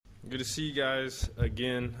Good to see you guys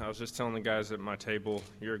again. I was just telling the guys at my table,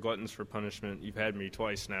 you're gluttons for punishment. You've had me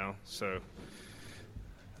twice now. So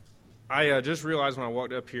I just realized when I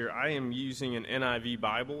walked up here, I am using an NIV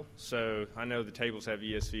Bible. So I know the tables have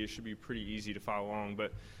ESV. It should be pretty easy to follow along.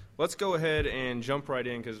 But let's go ahead and jump right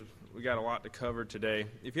in because we got a lot to cover today.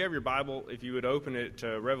 If you have your Bible, if you would open it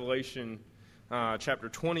to Revelation chapter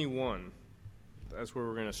 21, that's where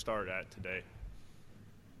we're going to start at today.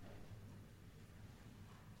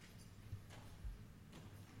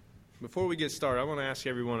 Before we get started, I want to ask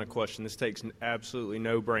everyone a question. This takes absolutely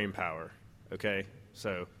no brain power, okay?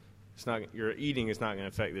 So it's not, your eating is not going to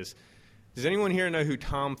affect this. Does anyone here know who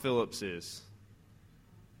Tom Phillips is?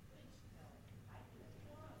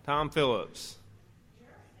 Tom Phillips.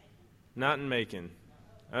 Not in Macon.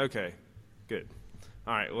 Okay, good.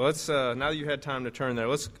 All right, well, let's, now that you had time to turn there,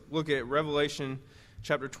 let's look at Revelation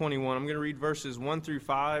chapter 21. I'm going to read verses 1 through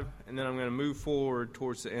 5, and then I'm going to move forward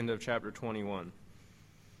towards the end of chapter 21.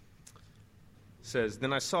 It says,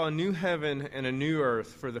 "Then I saw a new heaven and a new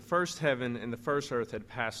earth, for the first heaven and the first earth had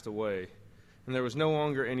passed away, and there was no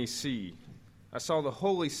longer any sea. I saw the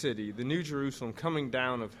holy city, the new Jerusalem, coming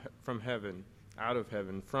down from heaven, out of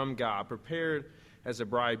heaven, from God, prepared as a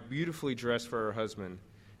bride beautifully dressed for her husband.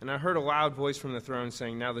 And I heard a loud voice from the throne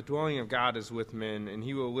saying, 'Now the dwelling of God is with men, and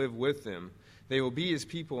he will live with them. They will be his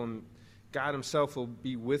people, and God himself will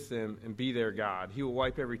be with them and be their God. He will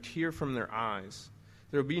wipe every tear from their eyes.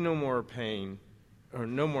 There will be no more pain, or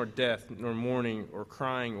no more death, nor mourning, or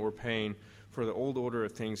crying, or pain, for the old order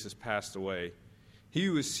of things has passed away.' He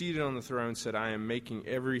who was seated on the throne said, 'I am making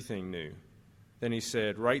everything new.' Then he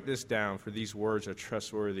said, 'Write this down, for these words are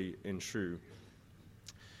trustworthy and true.'"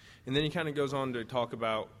 And then he kind of goes on to talk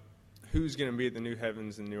about who's going to be at the new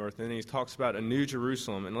heavens and new earth. And then he talks about a new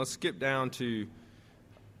Jerusalem. And let's skip down to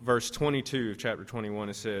verse 22 of chapter 21.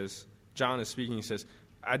 It says, John is speaking, he says,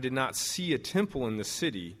 "I did not see a temple in the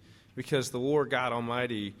city, because the Lord God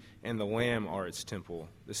Almighty and the Lamb are its temple.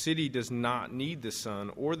 The city does not need the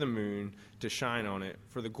sun or the moon to shine on it,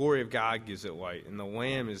 for the glory of God gives it light, and the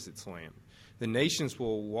Lamb is its lamp. The nations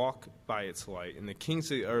will walk by its light, and the kings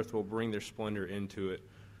of the earth will bring their splendor into it.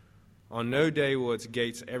 On no day will its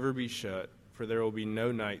gates ever be shut, for there will be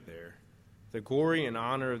no night there. The glory and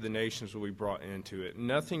honor of the nations will be brought into it.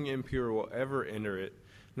 Nothing impure will ever enter it,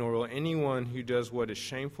 nor will anyone who does what is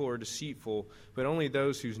shameful or deceitful, but only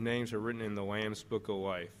those whose names are written in the Lamb's book of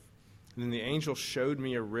life. And then the angel showed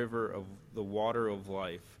me a river of the water of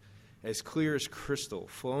life, as clear as crystal,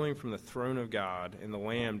 flowing from the throne of God and the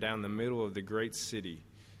Lamb down the middle of the great city,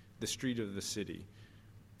 the street of the city.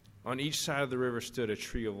 On each side of the river stood a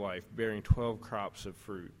tree of life, bearing 12 crops of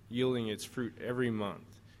fruit, yielding its fruit every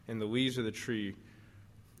month. And the leaves of the tree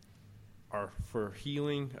are for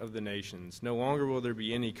healing of the nations. No longer will there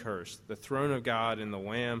be any curse. The throne of God and the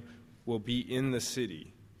Lamb will be in the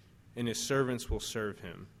city, and his servants will serve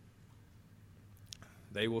him.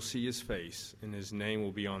 They will see his face, and his name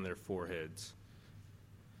will be on their foreheads."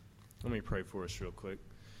 Let me pray for us real quick.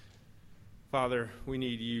 Father, we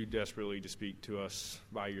need you desperately to speak to us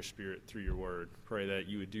by your Spirit through your word. Pray that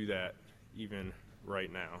you would do that even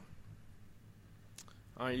right now.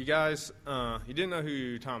 All right, you guys, you didn't know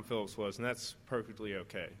who Tom Phillips was, and that's perfectly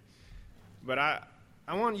okay. But I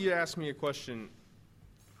want you to ask me a question.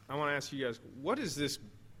 I want to ask you guys, what is this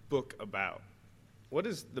book about? What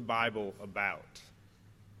is the Bible about?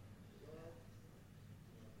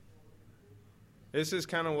 This is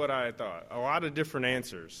kind of what I thought. A lot of different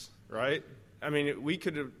answers, right? I mean,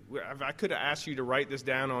 if I could have asked you to write this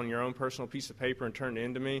down on your own personal piece of paper and turn it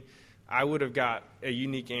into me, I would have got a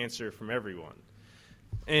unique answer from everyone.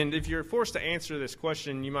 And if you're forced to answer this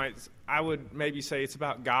question, I would maybe say it's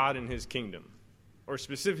about God and his kingdom, or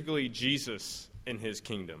specifically Jesus and his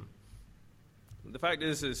kingdom. The fact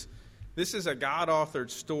is this is a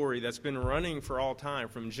God-authored story that's been running for all time,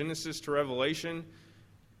 from Genesis to Revelation,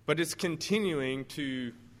 but it's continuing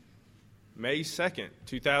to May 2nd,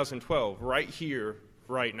 2012, right here,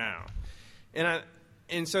 right now.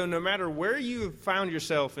 And so no matter where you have found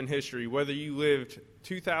yourself in history, whether you lived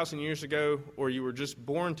 2,000 years ago or you were just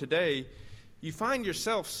born today, you find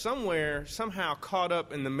yourself somewhere, somehow caught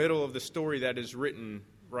up in the middle of the story that is written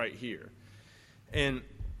right here. And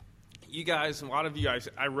you guys, a lot of you,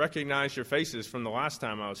 I recognize your faces from the last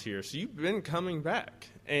time I was here, so you've been coming back.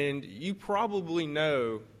 And you probably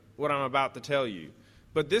know what I'm about to tell you.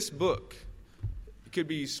 But this book could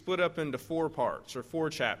be split up into 4 parts or 4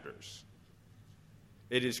 chapters.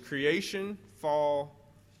 It is creation, fall,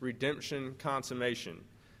 redemption, consummation.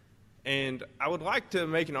 And I would like to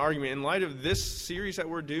make an argument, in light of this series that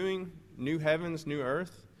we're doing, New Heavens, New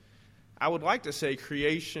Earth, I would like to say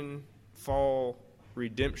creation, fall,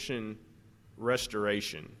 redemption,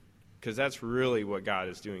 restoration, because that's really what God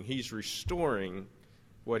is doing. He's restoring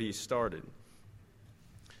what He started.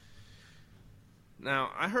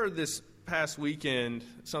 Now, I heard this past weekend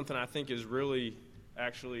something I think is really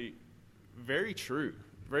actually very true.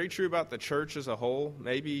 Very true about the church as a whole,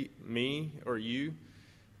 maybe me or you.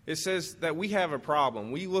 It says that we have a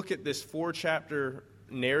problem. We look at this 4-chapter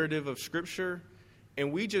narrative of Scripture,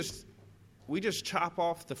 and we just chop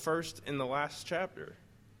off the first and the last chapter.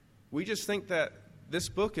 We just think that this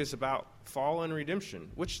book is about fall and redemption,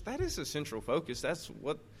 which that is a central focus. That's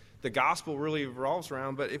what the gospel really revolves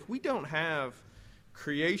around. But if we don't have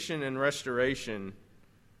creation and restoration,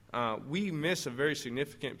 we miss a very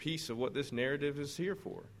significant piece of what this narrative is here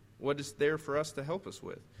for, what is there for us to help us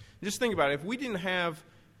with. Just think about it. If we didn't have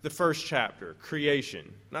the first chapter,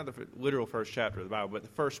 creation, not the literal first chapter of the Bible, but the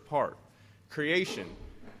first part, creation,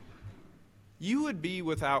 you would be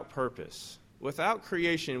without purpose. Without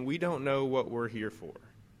creation, we don't know what we're here for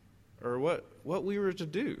or what we were to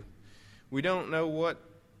do. We don't know what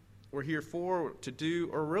we're here for, to do,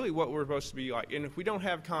 or really what we're supposed to be like. And if we don't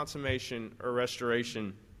have consummation or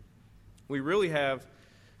restoration, we really have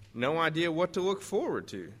no idea what to look forward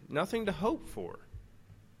to, nothing to hope for.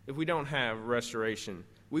 If we don't have restoration,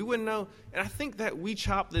 we wouldn't know. And I think that we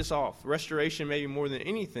chop this off, restoration maybe more than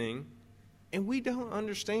anything, and we don't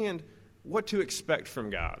understand what to expect from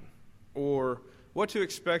God or what to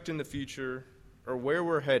expect in the future or where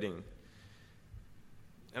we're heading.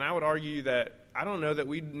 And I would argue that I don't know that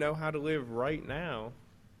we know how to live right now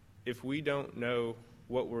if we don't know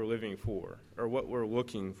what we're living for or what we're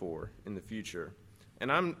looking for in the future.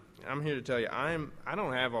 And I'm here to tell you, I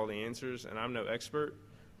don't have all the answers, and I'm no expert,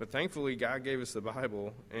 but thankfully God gave us the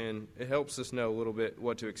Bible, and it helps us know a little bit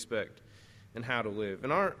what to expect and how to live.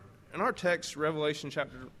 In our text, Revelation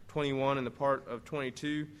chapter 21 and the part of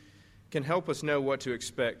 22 can help us know what to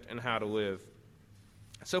expect and how to live.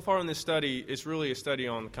 So far in this study, it's really a study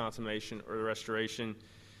on the consummation or the restoration.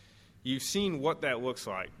 You've seen what that looks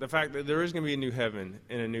like, the fact that there is going to be a new heaven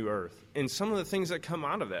and a new earth, and some of the things that come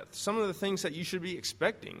out of that, some of the things that you should be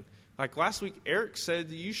expecting. Like last week, Eric said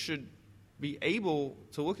that you should be able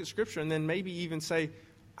to look at Scripture and then maybe even say,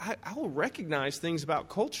 I will recognize things about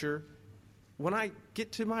culture when I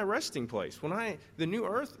get to my resting place. The new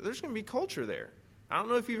earth, there's going to be culture there. I don't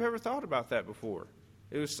know if you've ever thought about that before.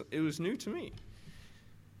 It was new to me.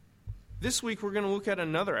 This week, we're going to look at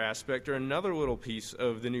another aspect or another little piece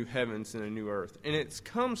of the new heavens and the new earth. And it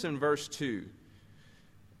comes in verse 2.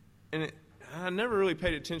 And I never really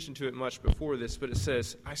paid attention to it much before this, but it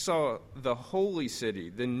says, I saw the holy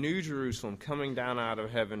city, the new Jerusalem, coming down out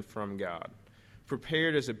of heaven from God,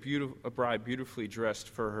 prepared as a bride beautifully dressed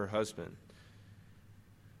for her husband.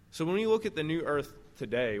 So when we look at the new earth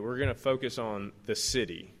today, we're going to focus on the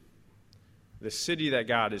city that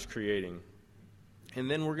God is creating. And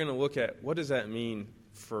then we're going to look at what does that mean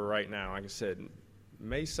for right now. Like I said,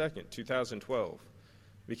 May 2nd, 2012,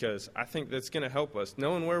 because I think that's going to help us.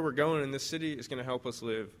 Knowing where we're going in this city is going to help us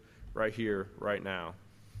live right here, right now.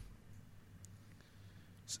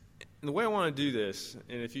 And the way I want to do this,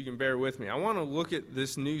 and if you can bear with me, I want to look at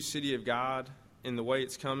this new city of God and the way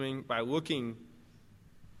it's coming by looking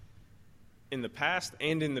in the past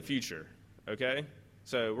and in the future, okay?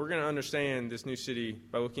 So we're going to understand this new city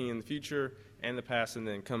by looking in the future and the past, and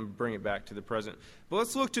then come bring it back to the present. But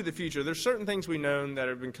let's look to the future. There's certain things we know that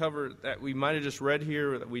have been covered that we might have just read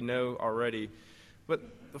here or that we know already.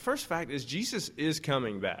 But the first fact is Jesus is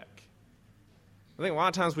coming back. I think a lot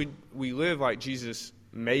of times we live like Jesus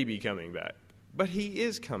may be coming back, but he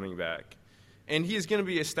is coming back. And he is going to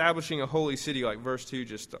be establishing a holy city like verse 2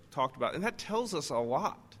 just talked about. And that tells us a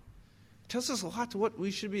lot. It tells us a lot to what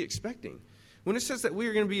we should be expecting. When it says that we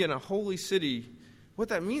are going to be in a holy city, what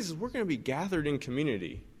that means is we're going to be gathered in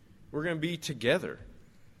community. We're going to be together.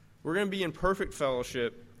 We're going to be in perfect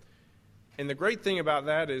fellowship. And the great thing about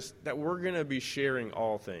that is that we're going to be sharing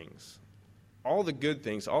all things. All the good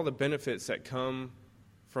things, all the benefits that come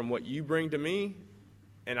from what you bring to me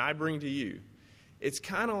and I bring to you. It's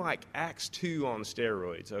kind of like Acts 2 on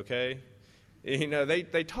steroids, okay? You know,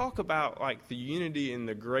 they talk about like the unity and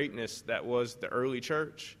the greatness that was the early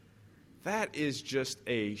church. That is just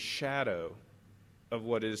a shadow of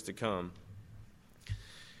what is to come.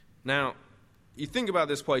 Now, you think about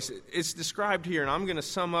this place. It's described here, and I'm going to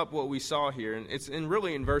sum up what we saw here, and it's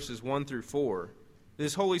really in verses 1 through 4.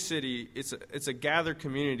 This holy city, it's a gathered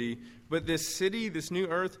community, but this city, this new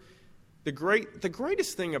earth, the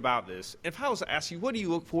greatest thing about this, if I was to ask you, what do you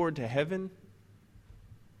look forward to heaven?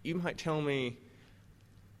 You might tell me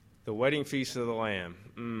the wedding feast of the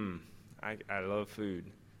Lamb. I love food.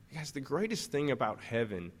 Guys, the greatest thing about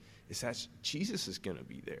heaven is that Jesus is going to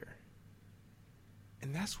be there.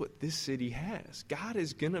 And that's what this city has. God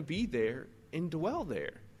is going to be there and dwell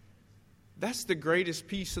there. That's the greatest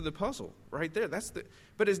piece of the puzzle right there.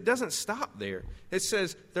 But it doesn't stop there. It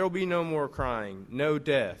says there will be no more crying, no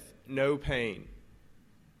death, no pain.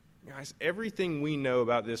 Guys, everything we know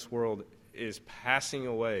about this world is passing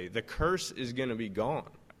away. The curse is going to be gone.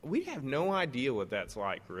 We have no idea what that's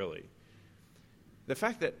like, really. The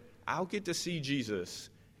fact that I'll get to see Jesus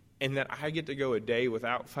and that I get to go a day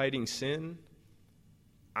without fighting sin,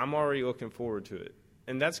 I'm already looking forward to it.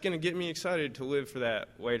 And that's going to get me excited to live for that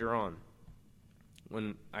later on.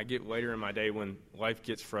 When I get later in my day, when life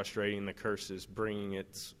gets frustrating, the curse is bringing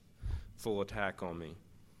its full attack on me.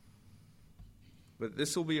 But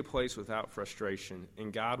this will be a place without frustration,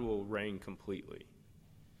 and God will reign completely.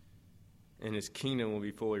 And his kingdom will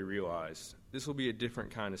be fully realized. This will be a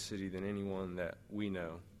different kind of city than anyone that we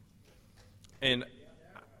know. And,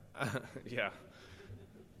 yeah.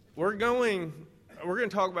 We're going to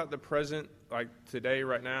talk about the present, like today,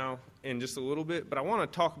 right now, in just a little bit. But I want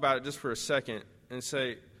to talk about it just for a second and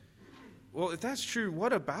say, well, if that's true,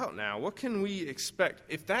 what about now? What can we expect?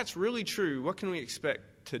 If that's really true, what can we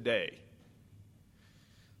expect today?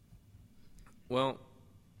 Well,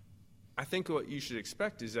 I think what you should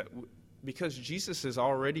expect is that because Jesus has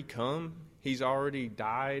already come, he's already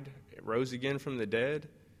died, rose again from the dead,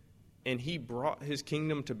 and he brought his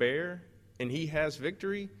kingdom to bear, and he has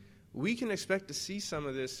victory, we can expect to see some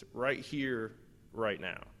of this right here, right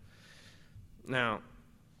now. Now,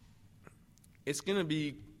 it's going to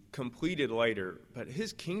be completed later, but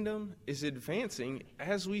his kingdom is advancing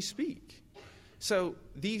as we speak. So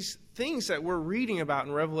these things that we're reading about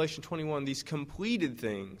in Revelation 21, these completed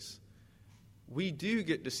things, we do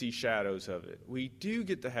get to see shadows of it. We do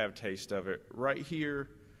get to have taste of it right here,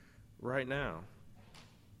 right now.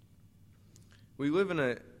 We live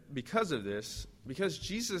because of this, because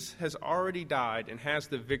Jesus has already died and has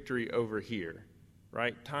the victory over here,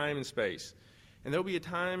 right? Time and space. And there'll be a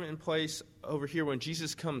time and place over here when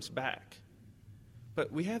Jesus comes back.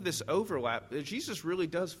 But we have this overlap that Jesus really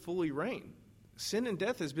does fully reign. Sin and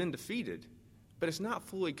death has been defeated, but it's not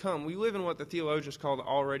fully come. We live in what the theologians call the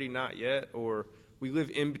already not yet, or we live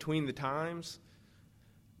in between the times.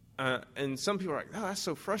 And some people are like, oh, that's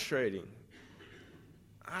so frustrating.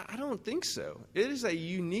 I don't think so. It is a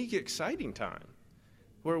unique, exciting time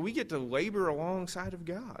where we get to labor alongside of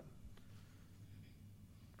God.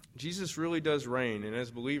 Jesus really does reign, and as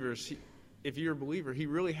believers, if you're a believer, he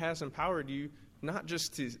really has empowered you not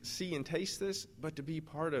just to see and taste this, but to be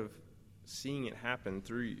part of seeing it happen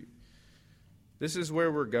through you. This is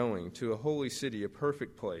where we're going, to a holy city, a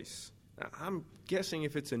perfect place. Now, I'm guessing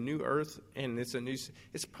if it's a new earth and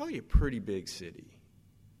it's probably a pretty big city.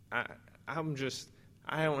 I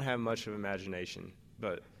don't have much of imagination,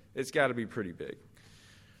 but it's got to be pretty big.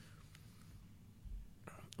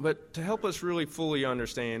 But to help us really fully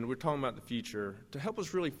understand, we're talking about the future, to help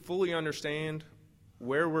us really fully understand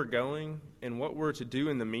where we're going and what we're to do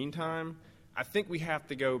in the meantime, I think we have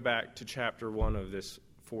to go back to chapter 1 of this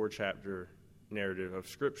 4-chapter narrative of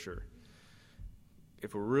Scripture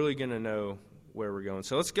if we're really going to know where we're going.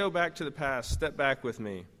 So let's go back to the past. Step back with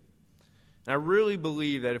me. And I really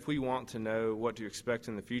believe that if we want to know what to expect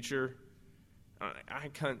in the future, I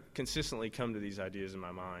consistently come to these ideas in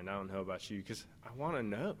my mind. I don't know about you, because I want to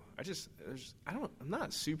know. I'm not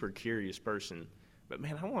a super curious person, but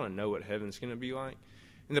man, I want to know what heaven's going to be like.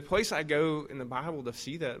 And the place I go in the Bible to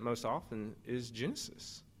see that most often is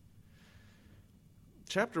Genesis.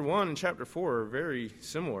 Chapter 1 and chapter 4 are very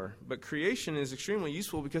similar, but creation is extremely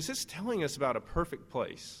useful because it's telling us about a perfect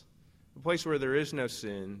place, a place where there is no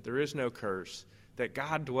sin, there is no curse, that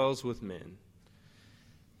God dwells with men.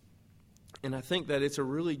 And I think that it's a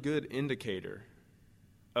really good indicator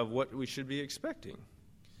of what we should be expecting.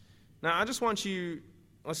 Now, I just want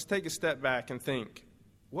let's take a step back and think,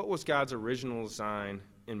 what was God's original design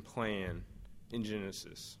and plan in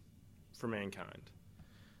Genesis for mankind?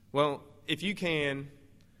 Well, if you can,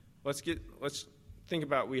 let's think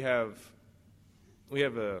about we have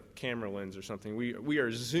a camera lens or something. We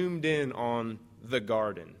are zoomed in on the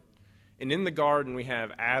garden. And in the garden we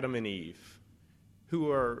have Adam and Eve, who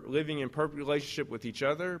are living in perfect relationship with each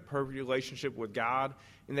other, perfect relationship with God,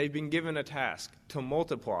 and they've been given a task to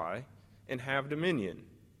multiply and have dominion.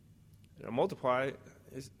 Multiply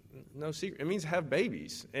is no secret. It means have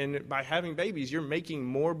babies. And by having babies, you're making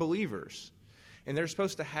more believers. And they're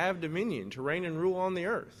supposed to have dominion, to reign and rule on the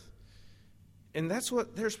earth. And that's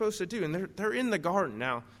what they're supposed to do. And they're in the garden.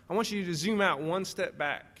 Now, I want you to zoom out one step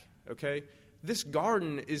back, okay? This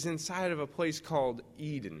garden is inside of a place called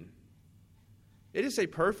Eden. It is a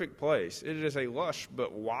perfect place. It is a lush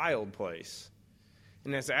but wild place.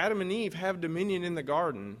 And as Adam and Eve have dominion in the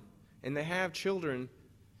garden, and they have children,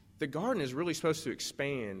 the garden is really supposed to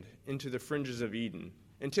expand into the fringes of Eden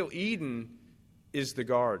until Eden is the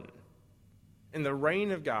garden. And the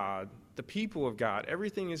reign of God, the people of God,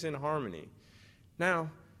 everything is in harmony. Now,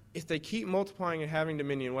 if they keep multiplying and having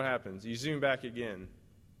dominion, what happens? You zoom back again.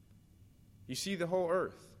 You see the whole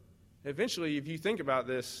earth. Eventually, if you think about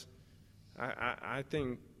this, I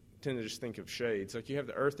tend to just think of shades. Like you have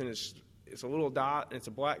the earth and it's a little dot, and it's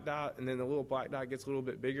a black dot, and then the little black dot gets a little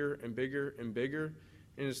bit bigger and bigger and bigger,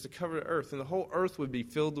 and it's to cover the earth. And the whole earth would be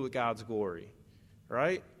filled with God's glory,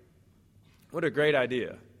 right? What a great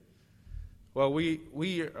idea. Well, we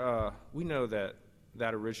know that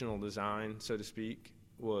original design, so to speak,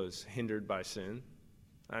 was hindered by sin.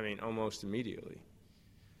 I mean, almost immediately.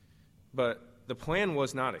 But the plan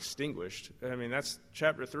was not extinguished. I mean, that's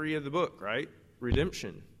chapter 3 of the book, right?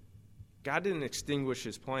 Redemption. God didn't extinguish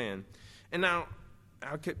his plan. And now,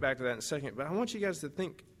 I'll get back to that in a second, but I want you guys to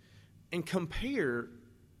think and compare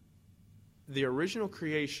the original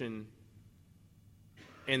creation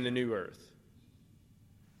and the new earth.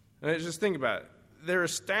 And just think about it. They're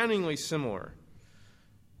astoundingly similar.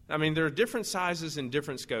 I mean, there are different sizes and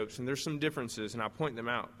different scopes, and there's some differences, and I'll point them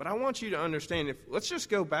out. But I want you to understand, let's just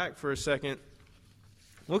go back for a second.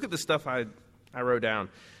 Look at the stuff I wrote down.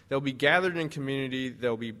 They'll be gathered in community.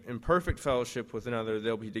 They'll be in perfect fellowship with another.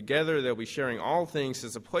 They'll be together. They'll be sharing all things.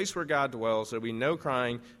 It's a place where God dwells. There'll be no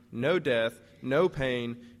crying, no death, no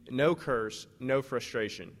pain, no curse, no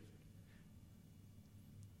frustration.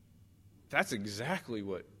 That's exactly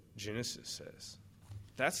what Genesis says.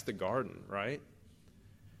 That's the garden, right?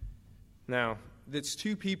 Now, it's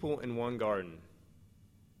two people in one garden.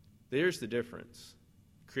 There's the difference.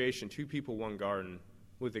 Creation, two people, one garden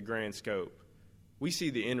with a grand scope. We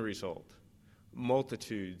see the end result.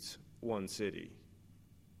 Multitudes, one city,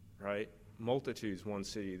 right? Multitudes, one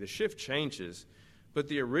city. The shift changes, but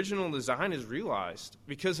the original design is realized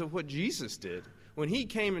because of what Jesus did. When he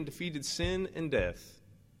came and defeated sin and death,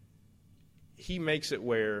 he makes it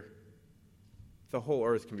where the whole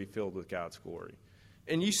earth can be filled with God's glory.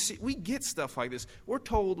 And you see, we get stuff like this. We're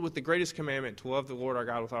told with the greatest commandment to love the Lord our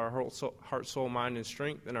God with our heart, soul, mind, and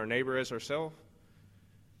strength, and our neighbor as ourselves.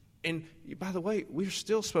 And by the way, we're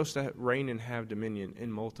still supposed to reign and have dominion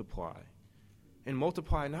and multiply. And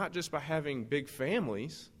multiply not just by having big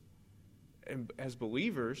families and as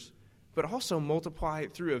believers, but also multiply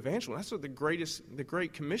it through evangelism. That's what the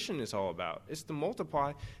Great Commission is all about. It's to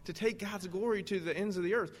multiply, to take God's glory to the ends of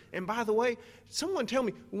the earth. And by the way, someone tell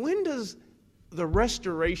me, when does the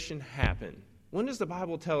restoration happen? When does the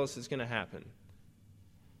Bible tell us it's going to happen?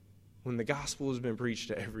 When the gospel has been preached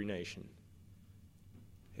to every nation.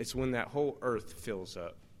 It's when that whole earth fills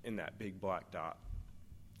up in that big black dot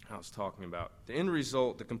I was talking about. The end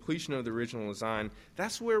result, the completion of the original design,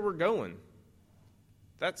 that's where we're going.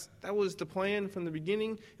 That was the plan from the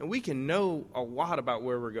beginning, and we can know a lot about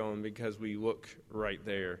where we're going because we look right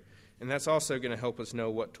there. And that's also going to help us know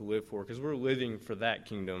what to live for, because we're living for that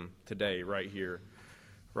kingdom today, right here,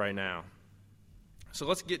 right now. So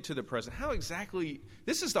let's get to the present. How exactly,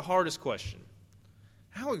 this is the hardest question.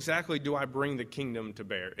 How exactly do I bring the kingdom to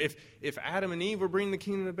bear? If Adam and Eve were bringing the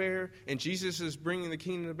kingdom to bear, and Jesus is bringing the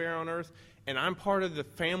kingdom to bear on earth, and I'm part of the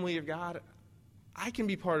family of God, I can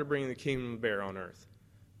be part of bringing the kingdom to bear on earth.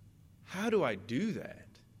 How do I do that?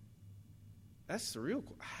 That's the real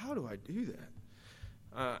question. How do I do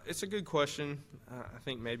that? It's a good question. I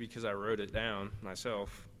think maybe because I wrote it down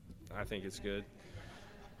myself, I think it's good.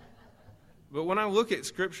 But when I look at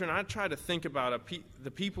Scripture and I try to think about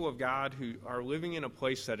the people of God who are living in a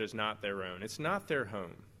place that is not their own, it's not their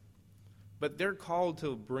home, but they're called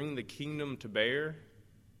to bring the kingdom to bear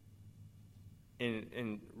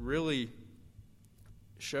and really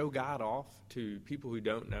show God off to people who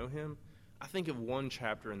don't know him, I think of one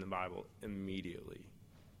chapter in the Bible immediately.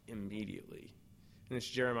 And it's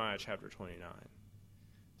Jeremiah chapter 29.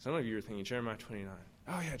 Some of you are thinking, Jeremiah 29.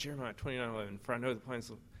 Oh yeah, Jeremiah 29:11. For I know the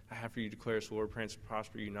plans I have for you, declares the Lord, plans to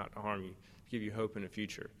prosper you, not to harm you, to give you hope in the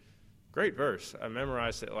future. Great verse. I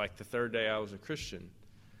memorized it like the third day I was a Christian.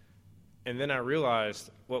 And then I realized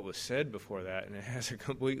what was said before that, and it has a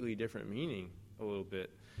completely different meaning a little bit.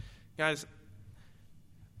 Guys,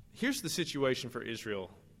 here's the situation for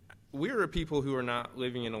Israel. We're a people who are not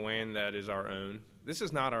living in a land that is our own. This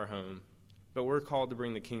is not our home, but we're called to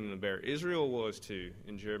bring the kingdom to bear. Israel was too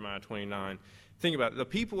in Jeremiah 29. Think about it. The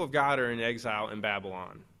people of God are in exile in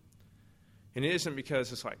Babylon. And it isn't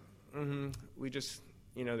because it's like, we just,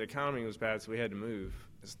 the economy was bad, so we had to move.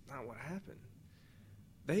 It's not what happened.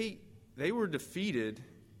 They were defeated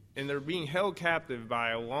and they're being held captive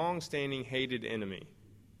by a long-standing hated enemy.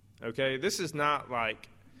 Okay? This is not like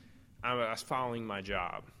I was following my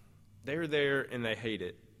job. They're there and they hate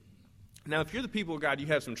it. Now, if you're the people of God, you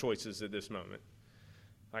have some choices at this moment.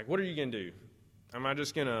 Like, what are you going to do? Am I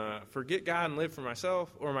just going to forget God and live for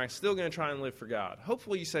myself, or am I still going to try and live for God?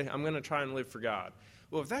 Hopefully you say, I'm going to try and live for God.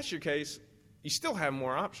 Well, if that's your case, you still have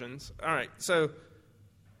more options. All right, so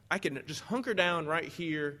I can just hunker down right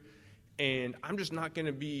here, and I'm just not going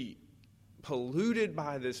to be polluted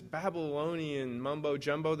by this Babylonian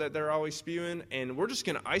mumbo-jumbo that they're always spewing, and we're just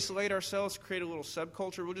going to isolate ourselves, create a little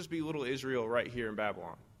subculture. We'll just be little Israel right here in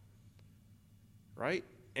Babylon. Right?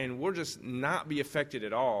 And we'll just not be affected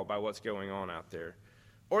at all by what's going on out there.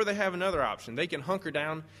 Or they have another option. They can hunker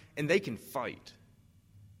down and they can fight.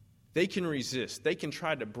 They can resist. They can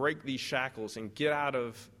try to break these shackles and get out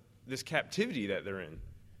of this captivity that they're in.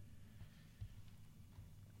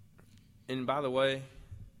 And by the way,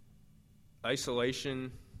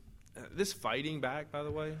 isolation, this fighting back, by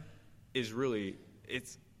the way, is really,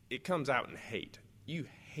 it comes out in hate. You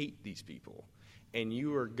hate these people, and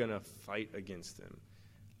you are going to fight against them.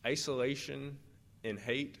 Isolation and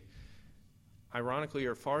hate, ironically,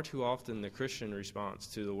 are far too often the Christian response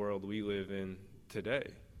to the world we live in today.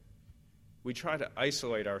 We try to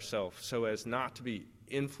isolate ourselves so as not to be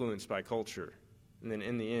influenced by culture, and then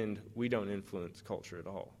in the end, we don't influence culture at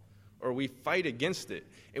all. Or we fight against it,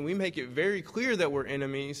 and we make it very clear that we're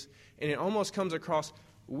enemies, and it almost comes across,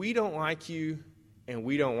 we don't like you, and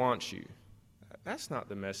we don't want you. That's not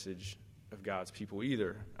the message of God's people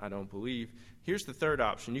either, I don't believe. Here's the third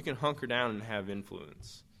option. You can hunker down and have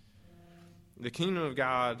influence. The kingdom of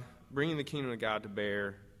God, bringing the kingdom of God to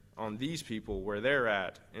bear on these people where they're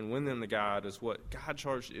at and win them to God is what God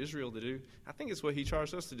charged Israel to do. I think it's what he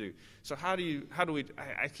charged us to do. So how do we,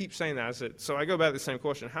 I keep saying that. So I go back to the same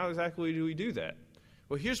question. How exactly do we do that?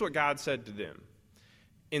 Well, here's what God said to them.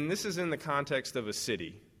 And this is in the context of a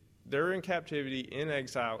city. They're in captivity, in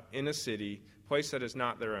exile, in a city, place that is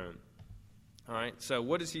not their own. All right, so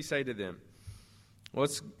what does he say to them? Well,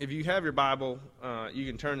 if you have your Bible, you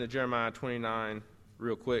can turn to Jeremiah 29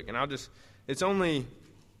 real quick. And it's only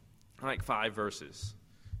like 5 verses.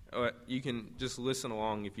 You can just listen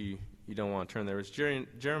along if you don't want to turn there. It's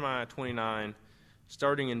Jeremiah 29,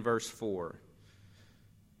 starting in verse 4. It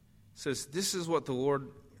says, "This is what the Lord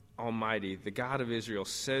Almighty, the God of Israel,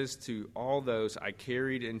 says to all those I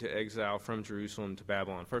carried into exile from Jerusalem to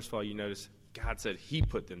Babylon." First of all, you notice God said he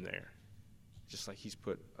put them there, just like he's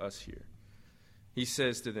put us here. He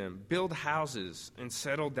says to them, "Build houses and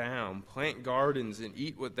settle down, plant gardens and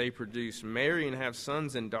eat what they produce, marry and have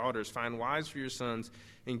sons and daughters, find wives for your sons,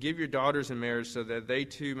 and give your daughters in marriage so that they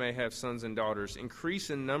too may have sons and daughters. Increase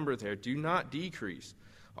in number there, do not decrease.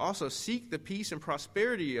 Also seek the peace and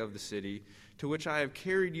prosperity of the city to which I have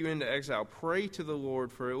carried you into exile. Pray to the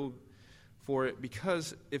Lord for it,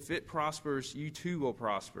 because if it prospers, you too will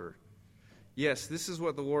prosper. Yes, this is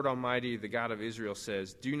what the Lord Almighty, the God of Israel,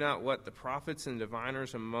 says. Do not let the prophets and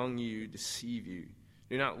diviners among you deceive you.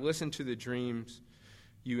 Do not listen to the dreams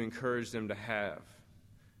you encourage them to have.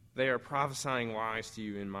 They are prophesying lies to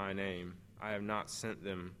you in my name. I have not sent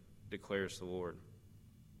them, declares the Lord."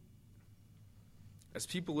 As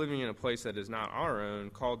people living in a place that is not our own,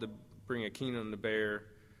 called to bring a kingdom to bear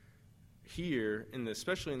here,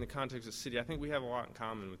 especially in the context of the city, I think we have a lot in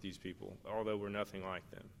common with these people, although we're nothing like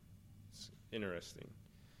them. Interesting.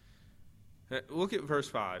 Look at verse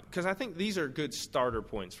 5, because I think these are good starter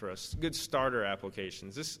points for us, good starter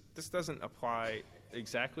applications. This doesn't apply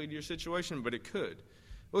exactly to your situation, but it could.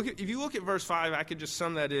 If you look at verse 5, I could just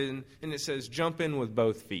sum that in, and it says, jump in with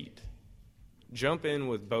both feet. Jump in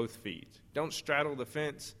with both feet. Don't straddle the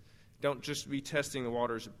fence. Don't just be testing the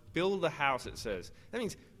waters. Build a house, it says. That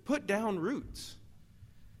means put down roots.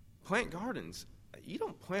 Plant gardens. You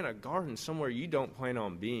don't plant a garden somewhere you don't plan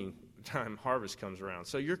on being time harvest comes around.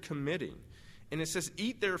 So you're committing. And it says,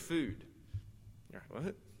 eat their food.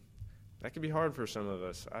 What? That could be hard for some of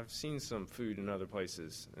us. I've seen some food in other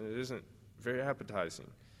places, and it isn't very appetizing.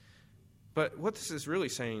 But what this is really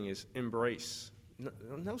saying is embrace.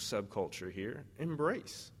 No subculture here.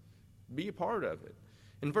 Embrace. Be a part of it.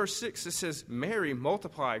 In verse 6, it says, marry,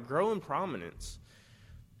 multiply, grow in prominence.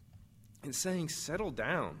 It's saying, settle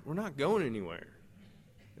down. We're not going anywhere.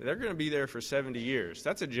 They're going to be there for 70 years.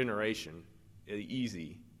 That's a generation,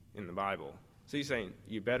 easy, in the Bible. So he's saying,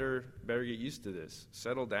 you better get used to this.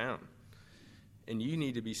 Settle down. And you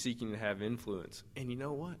need to be seeking to have influence. And you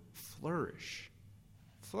know what? Flourish.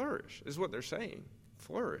 Flourish is what they're saying.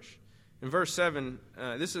 Flourish. In verse 7,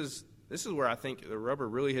 this is where I think the rubber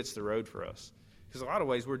really hits the road for us. Because a lot of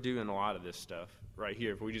ways we're doing a lot of this stuff right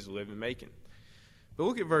here if we just live in Macon. But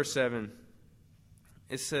look at verse 7.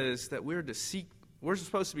 It says that we're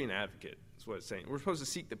supposed to be an advocate, is what it's saying. We're supposed to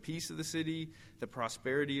seek the peace of the city, the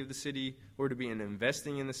prosperity of the city. We're to be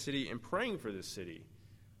investing in the city and praying for the city.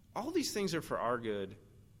 All these things are for our good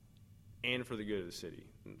and for the good of the city.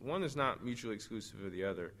 One is not mutually exclusive of the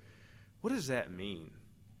other. What does that mean?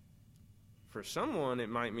 For someone, it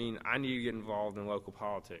might mean I need to get involved in local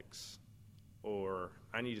politics, or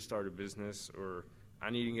I need to start a business, or I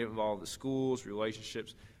need to get involved in schools,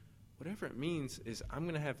 relationships. Whatever it means is I'm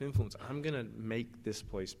going to have influence. I'm going to make this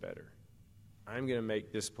place better. I'm going to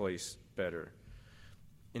make this place better.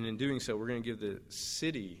 And in doing so, we're going to give the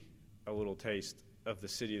city a little taste of the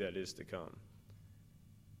city that is to come.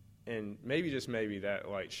 And maybe, just maybe, that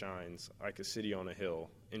light shines like a city on a hill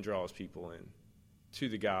and draws people in to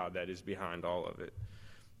the God that is behind all of it.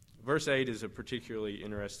 Verse 8 is a particularly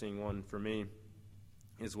interesting one for me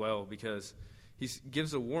as well, because he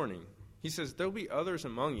gives a warning. He says, there'll be others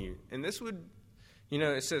among you. And this would,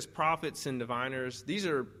 it says prophets and diviners. These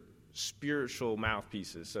are spiritual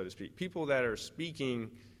mouthpieces, so to speak. People that are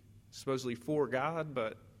speaking supposedly for God,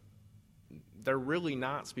 but they're really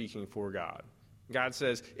not speaking for God. God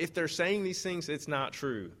says, if they're saying these things, it's not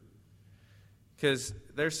true. Because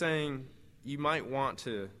they're saying you might want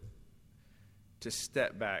to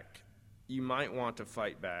step back. You might want to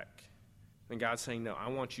fight back. And God's saying, no, I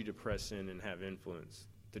want you to press in and have influence,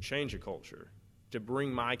 to change a culture, to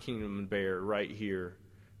bring my kingdom to bear right here,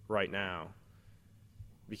 right now,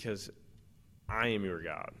 because I am your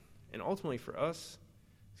God. And ultimately for us,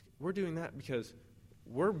 we're doing that because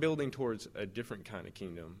we're building towards a different kind of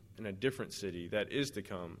kingdom in a different city that is to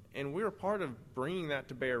come. And we're a part of bringing that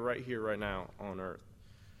to bear right here, right now on earth.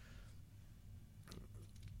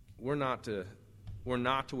 We're not to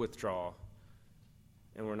withdraw,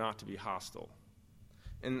 and we're not to be hostile.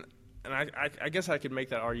 And I guess I could make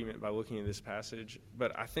that argument by looking at this passage,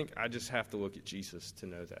 but I think I just have to look at Jesus to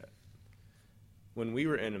know that. When we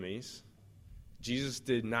were enemies, Jesus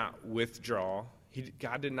did not withdraw.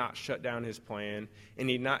 God did not shut down his plan, and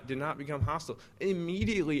he did not become hostile.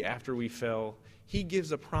 Immediately after we fell, he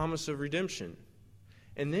gives a promise of redemption.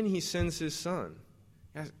 And then he sends his son.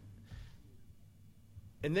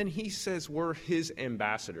 And then he says we're his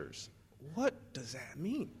ambassadors. What does that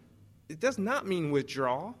mean? It does not mean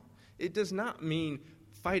withdraw. It does not mean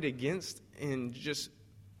fight against and just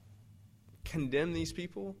condemn these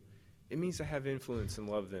people. It means to have influence and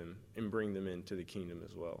love them and bring them into the kingdom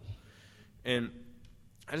as well. And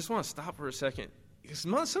I just want to stop for a second, because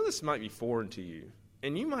some of this might be foreign to you.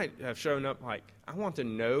 And you might have shown up like, I want to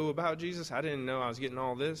know about Jesus. I didn't know I was getting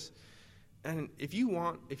all this. And if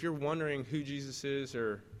you're wondering who Jesus is,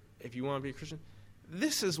 or if you want to be a Christian,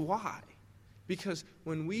 this is why. Because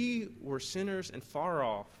when we were sinners and far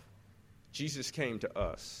off, Jesus came to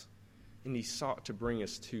us, and he sought to bring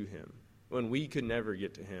us to him when we could never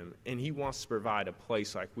get to him. And he wants to provide a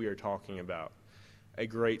place like we are talking about, a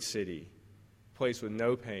great city, a place with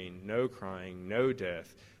no pain, no crying, no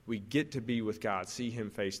death. We get to be with God, see him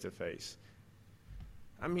face to face.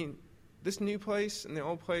 I mean, this new place and the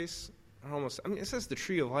old place, it says the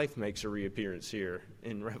tree of life makes a reappearance here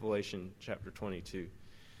in Revelation chapter 22.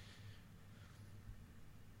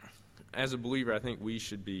 As a believer, I think we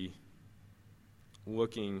should be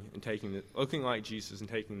looking like Jesus and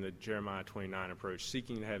taking the Jeremiah 29 approach,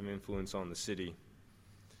 seeking to have influence on the city.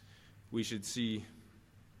 We should see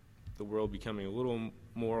the world becoming a little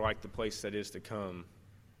more like the place that is to come,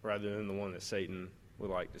 rather than the one that Satan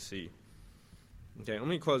would like to see. Okay, let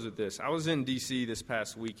me close with this. I was in D.C. this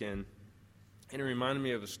past weekend, and it reminded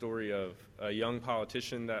me of a story of a young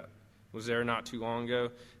politician that was there not too long ago.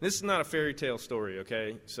 This is not a fairy tale story,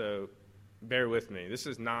 okay? So bear with me. This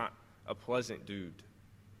is not a pleasant dude,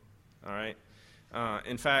 all right?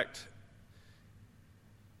 In fact,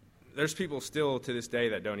 there's people still to this day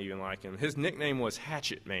that don't even like him. His nickname was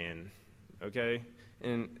Hatchet Man, okay?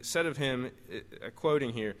 And said of him,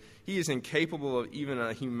 quoting here, he is incapable of even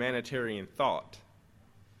a humanitarian thought.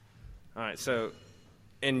 All right, so,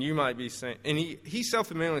 and you might be saying, and he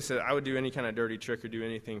self-admittedly said, I would do any kind of dirty trick or do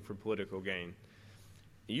anything for political gain.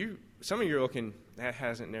 Some of you are looking, that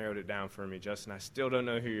hasn't narrowed it down for me, Justin. I still don't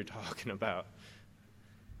know who you're talking about.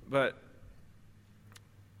 But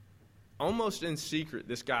almost in secret,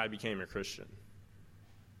 this guy became a Christian.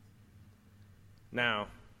 Now,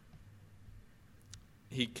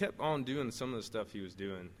 he kept on doing some of the stuff he was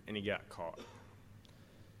doing, and he got caught.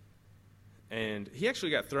 And he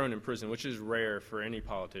actually got thrown in prison, which is rare for any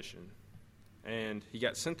politician. And he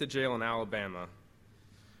got sent to jail in Alabama,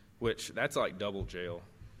 which that's like double jail.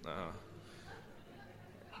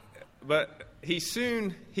 But he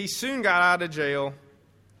soon got out of jail,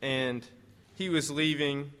 and he was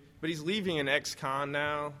leaving, but he's leaving an ex-con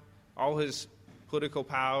now. All his political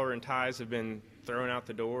power and ties have been thrown out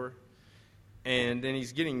the door. And then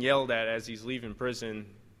he's getting yelled at as he's leaving prison.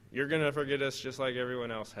 You're going to forget us just like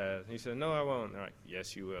everyone else has. He said, no, I won't. They're like,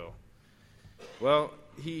 yes, you will. Well,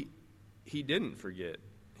 he didn't forget.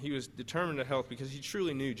 He was determined to help because he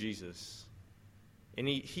truly knew Jesus. And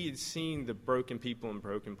he had seen the broken people and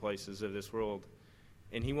broken places of this world.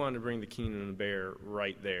 And he wanted to bring the kingdom to bear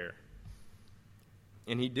right there.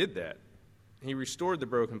 And he did that. He restored the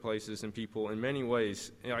broken places and people in many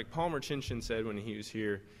ways. And like Palmer Chinchin said when he was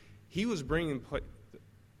here, he was bringing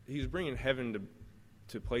heaven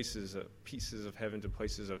to places, pieces of heaven to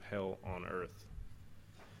places of hell on earth.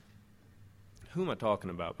 Who am I talking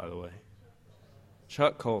about, by the way?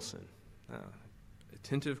 Chuck Colson.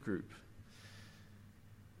 Attentive group.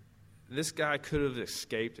 This guy could have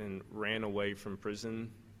escaped and ran away from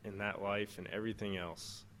prison and that life and everything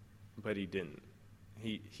else, but he didn't.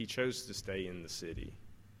 He chose to stay in the city.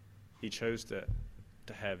 He chose to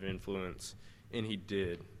have influence, and he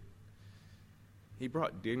did. He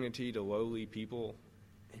brought dignity to lowly people.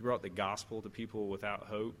 He brought the gospel to people without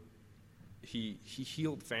hope. He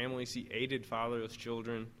healed families. He aided fatherless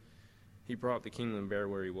children. He brought the kingdom to bear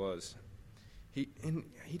where he was. He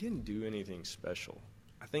didn't do anything special.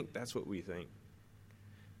 I think that's what we think.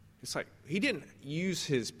 It's like he didn't use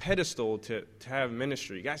his pedestal to have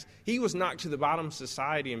ministry. Guys, he was knocked to the bottom of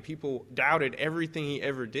society and people doubted everything he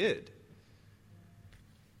ever did.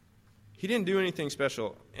 He didn't do anything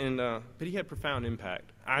special, but he had profound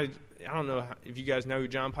impact. I don't know if you guys know who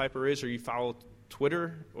John Piper is or you follow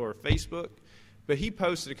Twitter or Facebook, but he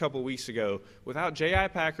posted a couple of weeks ago, without J.I.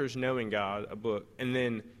 Packer's Knowing God, a book, and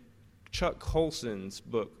then Chuck Colson's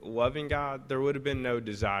book, Loving God, there would have been no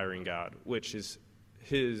Desiring God, which is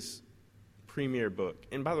his premier book.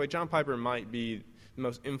 And by the way, John Piper might be the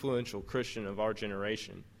most influential Christian of our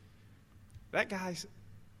generation. That guy,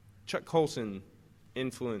 Chuck Colson,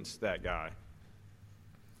 influenced that guy.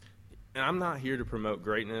 And I'm not here to promote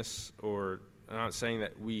greatness, or I'm not saying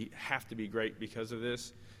that we have to be great because of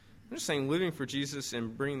this. I'm just saying living for Jesus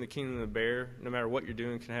and bringing the kingdom to bear, no matter what you're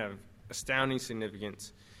doing, can have astounding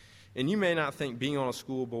significance. And you may not think being on a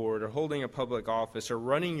school board or holding a public office or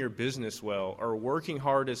running your business well or working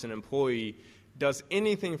hard as an employee does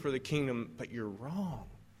anything for the kingdom, but you're wrong.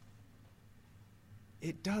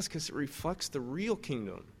 It does, because it reflects the real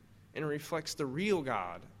kingdom, and it reflects the real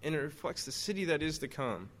God, and it reflects the city that is to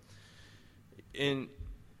come. And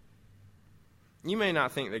you may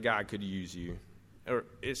not think that God could use you, or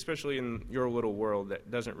especially in your little world that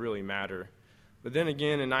doesn't really matter. But then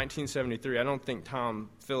again, in 1973, I don't think Tom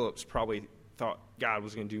Phillips probably thought God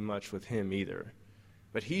was going to do much with him either.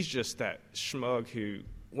 But he's just that schmug who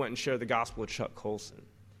went and shared the gospel with Chuck Colson,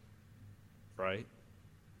 right?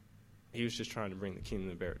 He was just trying to bring the kingdom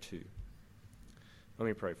to bear too. Let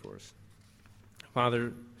me pray for us.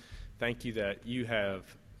 Father, thank you that you have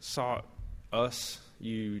sought us,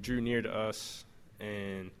 you drew near to us,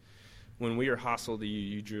 and when we are hostile to you,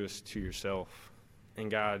 you drew us to yourself. And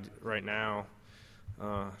God, right now,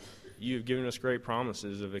 you have given us great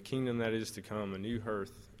promises of a kingdom that is to come, a new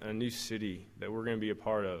earth, a new city that we're going to be a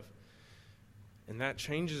part of. And that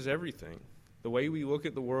changes everything. The way we look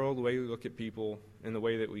at the world, the way we look at people, and the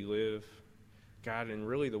way that we live, God, and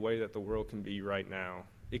really the way that the world can be right now.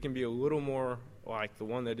 It can be a little more like the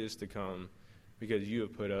one that is to come because you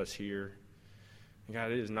have put us here. And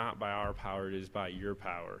God, it is not by our power, it is by your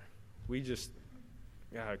power. We just,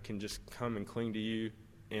 God, can just come and cling to you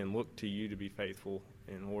and look to you to be faithful.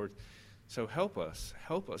 And Lord, so help us.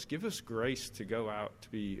 Give us grace to go out to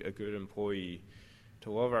be a good employee,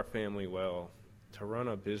 to love our family well, to run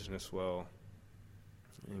a business well,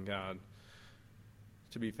 and God,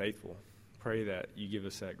 to be faithful. Pray that you give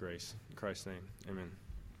us that grace. In Christ's name, amen.